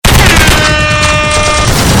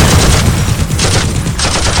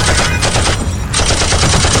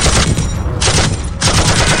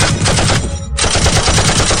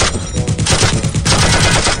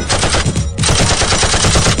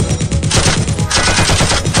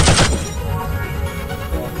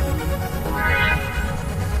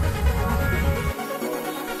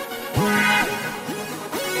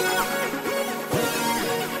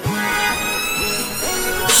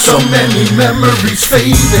So many memories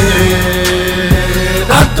faded.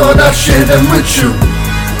 I thought I'd share them with you.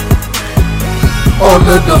 All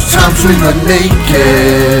of those times we were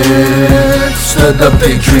naked, stood up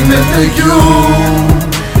daydreaming of you.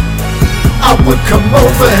 I would come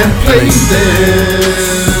over and play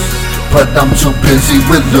this, but I'm too busy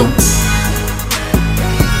with Lou.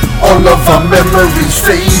 All of our memories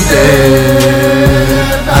faded,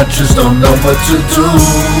 I just don't know what to do.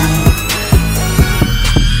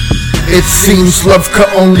 It seems love could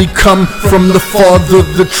only come from the Father,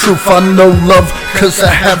 the truth. I know love cause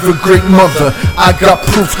I have a great mother. I got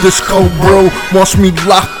proof this cold world wants me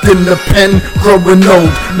locked in the pen, growing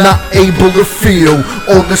old, not able to feel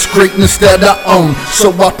all this greatness that I own.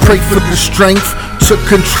 So I pray for the strength to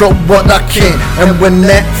control what I can, and when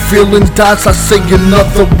that feeling dies, I say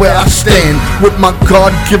another where I stand. With my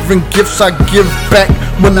God-given gifts I give back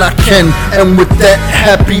when I can, and with that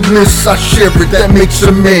happiness I share it, that makes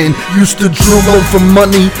a man. Used to drool over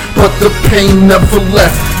money, but the pain never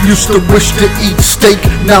left. Used to wish to eat steak,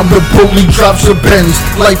 now the bully drives a Benz.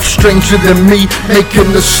 Life stranger than me,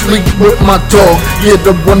 making her sleep with my dog. Yeah,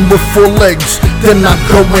 the one with 4 legs, then I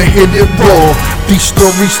go and hit it raw. These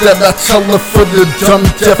stories that I tell are for the dumb,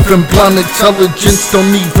 deaf and blind. Intelligence don't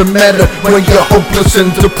even matter when you're hopeless and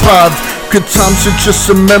deprived. Good times are just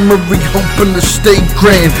a memory, hoping to stay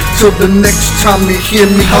grand. Till the next time you hear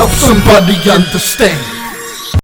me, help somebody understand.